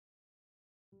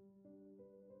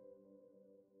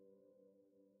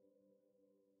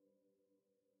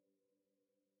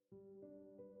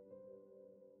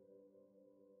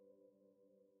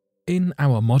In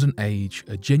our modern age,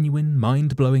 a genuine,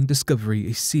 mind-blowing discovery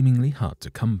is seemingly hard to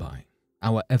come by.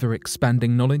 Our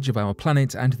ever-expanding knowledge of our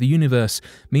planet and the universe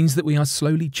means that we are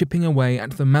slowly chipping away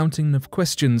at the mountain of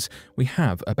questions we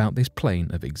have about this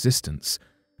plane of existence.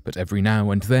 But every now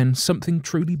and then, something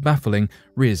truly baffling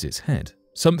rears its head,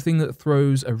 something that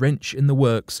throws a wrench in the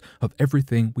works of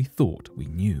everything we thought we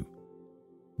knew.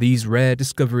 These rare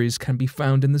discoveries can be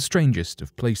found in the strangest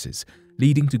of places,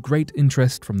 leading to great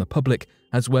interest from the public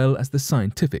as well as the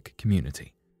scientific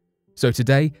community. So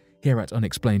today, here at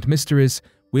Unexplained Mysteries,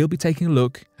 we'll be taking a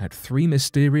look at 3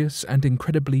 mysterious and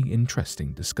incredibly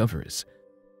interesting discoveries.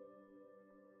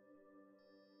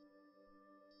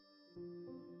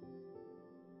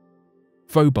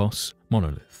 Phobos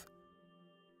Monolith.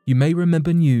 You may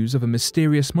remember news of a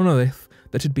mysterious monolith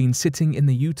that had been sitting in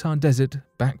the Utah desert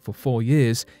back for 4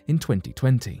 years in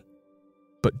 2020.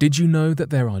 But did you know that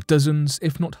there are dozens,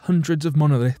 if not hundreds of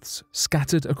monoliths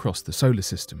scattered across the solar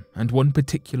system, and one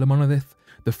particular monolith,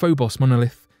 the Phobos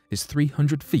Monolith, is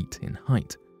 300 feet in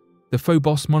height. The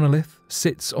Phobos Monolith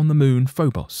sits on the moon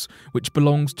Phobos, which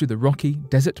belongs to the rocky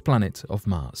desert planet of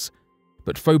Mars.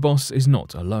 But Phobos is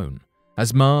not alone,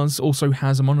 as Mars also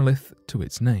has a monolith to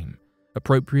its name,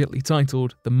 appropriately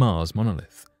titled the Mars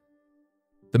Monolith.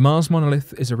 The Mars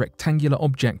Monolith is a rectangular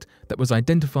object that was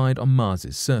identified on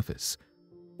Mars's surface.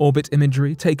 Orbit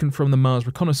imagery taken from the Mars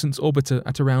Reconnaissance Orbiter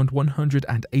at around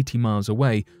 180 miles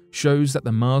away shows that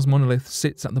the Mars Monolith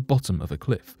sits at the bottom of a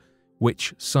cliff,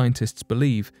 which scientists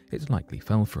believe it likely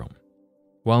fell from.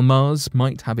 While Mars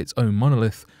might have its own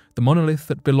monolith, the monolith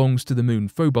that belongs to the moon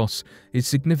Phobos is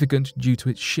significant due to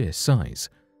its sheer size.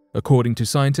 According to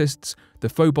scientists, the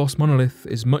Phobos Monolith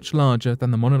is much larger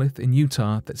than the monolith in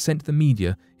Utah that sent the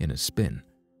media in a spin.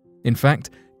 In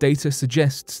fact, data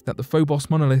suggests that the Phobos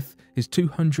Monolith is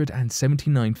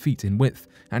 279 feet in width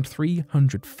and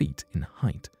 300 feet in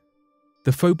height.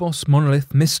 The Phobos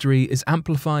Monolith mystery is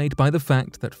amplified by the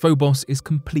fact that Phobos is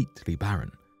completely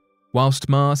barren. Whilst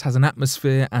Mars has an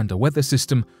atmosphere and a weather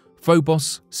system,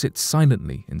 Phobos sits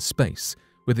silently in space,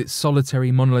 with its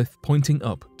solitary monolith pointing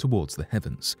up towards the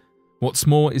heavens. What's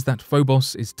more is that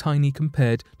Phobos is tiny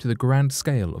compared to the grand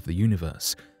scale of the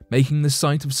universe, making the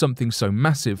sight of something so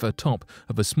massive atop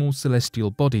of a small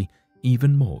celestial body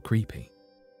even more creepy.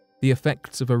 The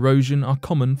effects of erosion are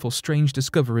common for strange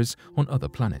discoveries on other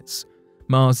planets.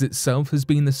 Mars itself has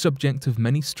been the subject of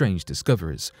many strange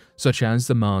discoveries, such as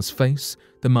the Mars Face,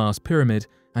 the Mars Pyramid,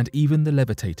 and even the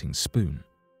levitating spoon.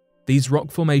 These rock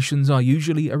formations are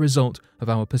usually a result of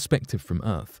our perspective from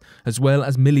Earth, as well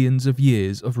as millions of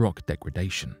years of rock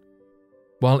degradation.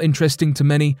 While interesting to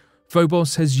many,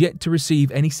 Phobos has yet to receive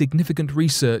any significant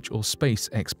research or space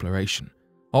exploration.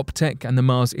 Optech and the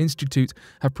Mars Institute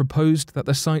have proposed that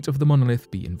the site of the monolith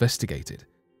be investigated.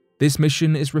 This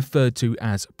mission is referred to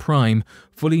as PRIME,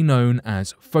 fully known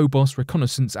as Phobos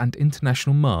Reconnaissance and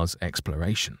International Mars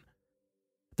Exploration.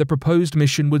 The proposed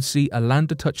mission would see a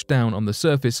lander touch down on the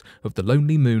surface of the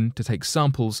lonely moon to take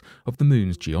samples of the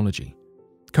moon's geology.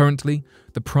 Currently,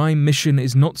 the PRIME mission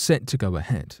is not set to go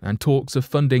ahead, and talks of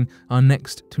funding are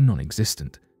next to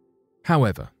non-existent.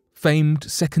 However, famed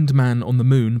second man on the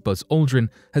moon Buzz Aldrin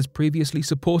has previously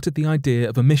supported the idea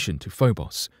of a mission to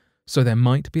Phobos, so there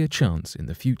might be a chance in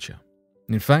the future.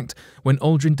 In fact, when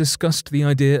Aldrin discussed the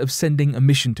idea of sending a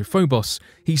mission to Phobos,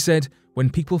 he said,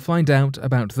 "When people find out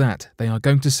about that, they are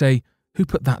going to say, 'Who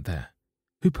put that there?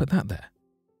 Who put that there?'"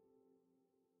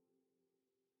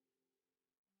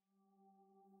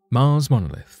 Mars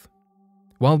Monolith.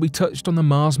 While we touched on the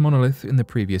Mars Monolith in the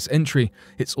previous entry,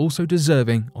 it's also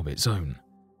deserving of its own.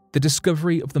 The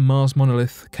discovery of the Mars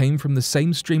Monolith came from the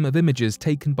same stream of images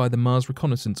taken by the Mars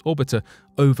Reconnaissance Orbiter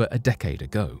over a decade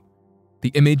ago. The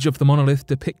image of the monolith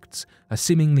depicts a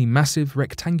seemingly massive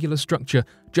rectangular structure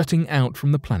jutting out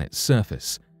from the planet's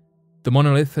surface. The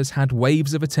monolith has had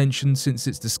waves of attention since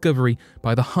its discovery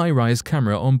by the high-rise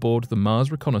camera on board the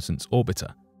Mars Reconnaissance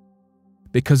Orbiter.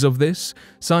 Because of this,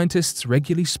 scientists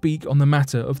regularly speak on the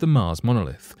matter of the Mars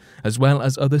Monolith, as well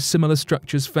as other similar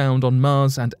structures found on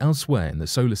Mars and elsewhere in the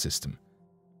solar system.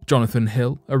 Jonathan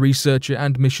Hill, a researcher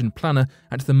and mission planner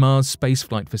at the Mars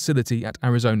Spaceflight Facility at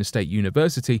Arizona State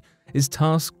University, is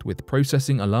tasked with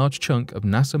processing a large chunk of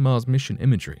NASA Mars mission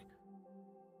imagery.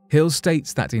 Hill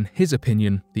states that in his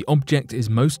opinion, the object is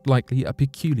most likely a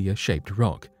peculiar shaped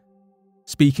rock.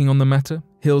 Speaking on the matter,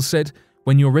 Hill said,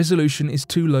 "When your resolution is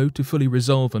too low to fully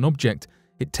resolve an object,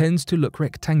 it tends to look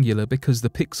rectangular because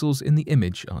the pixels in the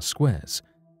image are squares.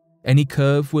 Any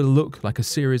curve will look like a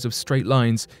series of straight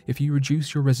lines if you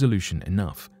reduce your resolution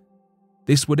enough.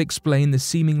 This would explain the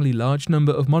seemingly large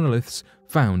number of monoliths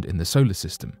found in the solar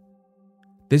system.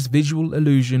 This visual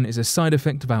illusion is a side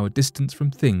effect of our distance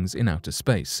from things in outer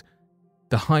space.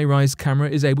 The high-res camera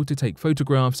is able to take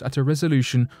photographs at a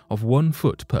resolution of 1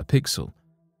 foot per pixel.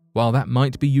 While that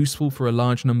might be useful for a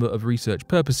large number of research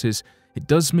purposes, it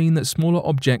does mean that smaller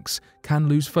objects can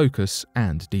lose focus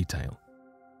and detail.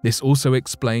 This also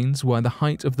explains why the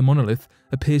height of the monolith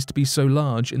appears to be so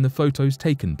large in the photos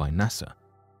taken by NASA.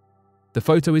 The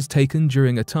photo is taken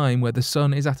during a time where the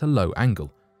sun is at a low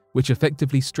angle, which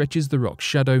effectively stretches the rock's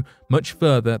shadow much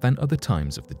further than other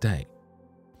times of the day.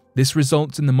 This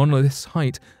results in the monolith's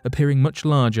height appearing much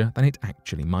larger than it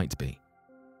actually might be.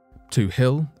 To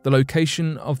Hill, the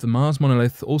location of the Mars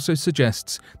monolith also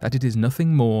suggests that it is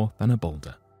nothing more than a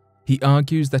boulder. He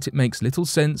argues that it makes little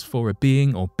sense for a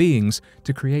being or beings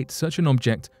to create such an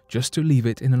object just to leave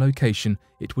it in a location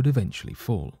it would eventually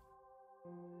fall.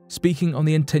 Speaking on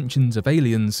the intentions of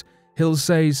aliens, Hill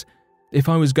says, "If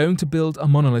I was going to build a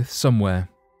monolith somewhere,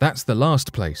 that's the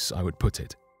last place I would put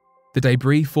it. The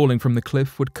debris falling from the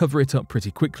cliff would cover it up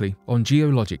pretty quickly on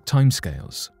geologic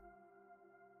timescales."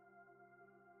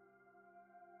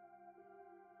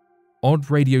 Odd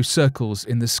radio circles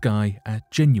in the sky, a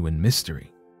genuine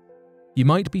mystery. You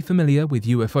might be familiar with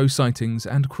UFO sightings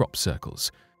and crop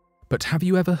circles, but have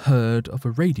you ever heard of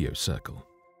a radio circle?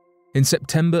 In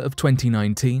September of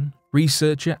 2019,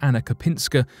 researcher Anna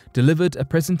Kopinska delivered a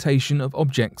presentation of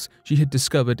objects she had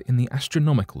discovered in the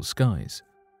astronomical skies.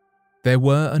 There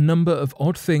were a number of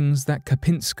odd things that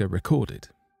Kopinska recorded.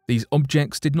 These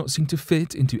objects did not seem to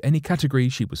fit into any category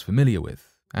she was familiar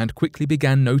with, and quickly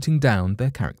began noting down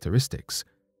their characteristics.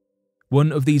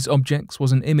 One of these objects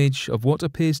was an image of what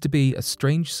appears to be a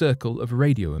strange circle of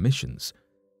radio emissions.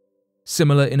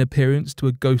 Similar in appearance to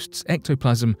a ghost's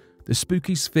ectoplasm, the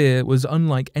spooky sphere was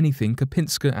unlike anything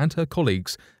Kopinska and her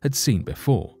colleagues had seen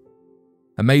before.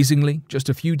 Amazingly, just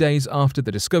a few days after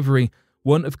the discovery,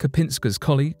 one of Kopinska's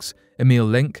colleagues, Emil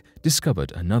Lenk,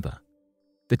 discovered another.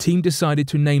 The team decided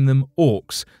to name them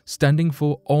ORCs, standing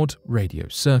for Odd Radio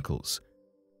Circles.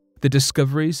 The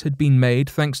discoveries had been made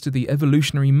thanks to the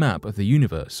Evolutionary Map of the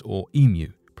Universe, or EMU,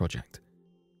 project.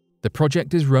 The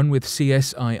project is run with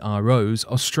CSIRO's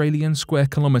Australian Square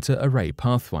Kilometre Array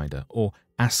Pathfinder, or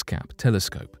ASCAP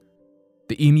telescope.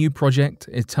 The EMU project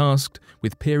is tasked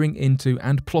with peering into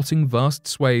and plotting vast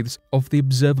swathes of the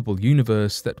observable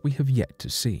universe that we have yet to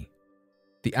see.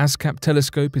 The ASCAP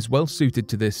telescope is well suited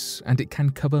to this, and it can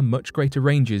cover much greater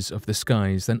ranges of the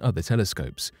skies than other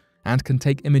telescopes, and can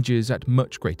take images at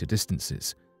much greater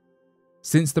distances.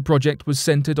 Since the project was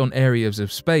centered on areas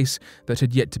of space that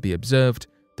had yet to be observed,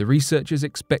 the researchers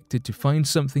expected to find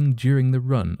something during the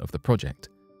run of the project.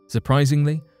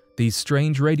 Surprisingly, these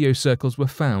strange radio circles were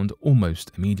found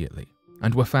almost immediately,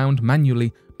 and were found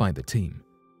manually by the team.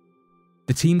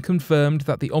 The team confirmed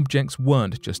that the objects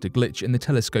weren't just a glitch in the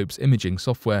telescope's imaging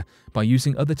software by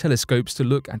using other telescopes to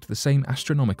look at the same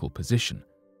astronomical position.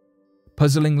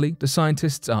 Puzzlingly, the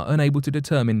scientists are unable to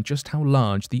determine just how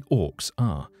large the ORCs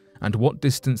are, and what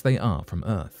distance they are from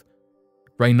Earth.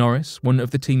 Ray Norris, one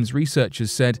of the team's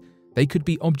researchers, said, "They could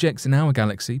be objects in our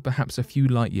galaxy perhaps a few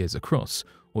light years across,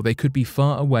 or they could be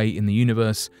far away in the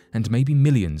universe and maybe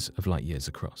millions of light years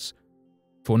across.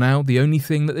 For now, the only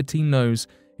thing that the team knows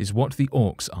is what the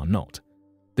ORCs are not."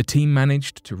 The team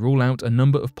managed to rule out a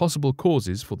number of possible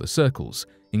causes for the circles,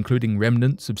 including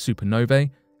remnants of supernovae,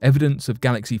 evidence of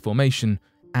galaxy formation,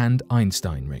 and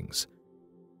Einstein rings.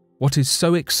 What is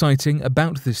so exciting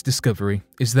about this discovery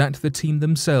is that the team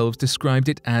themselves described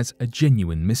it as a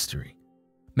genuine mystery.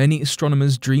 Many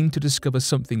astronomers dream to discover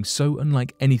something so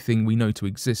unlike anything we know to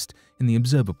exist in the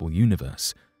observable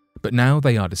universe. But now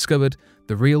they are discovered,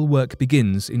 the real work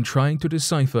begins in trying to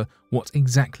decipher what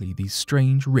exactly these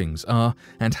strange rings are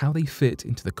and how they fit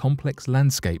into the complex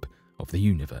landscape of the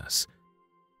universe.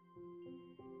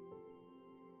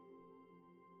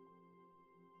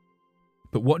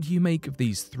 But what do you make of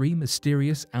these 3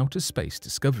 mysterious outer space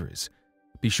discoveries?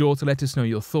 Be sure to let us know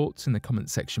your thoughts in the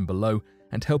comments section below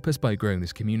and help us by growing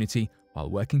this community while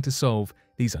working to solve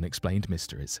these unexplained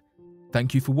mysteries.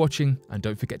 Thank you for watching, and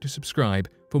don't forget to subscribe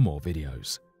for more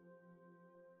videos.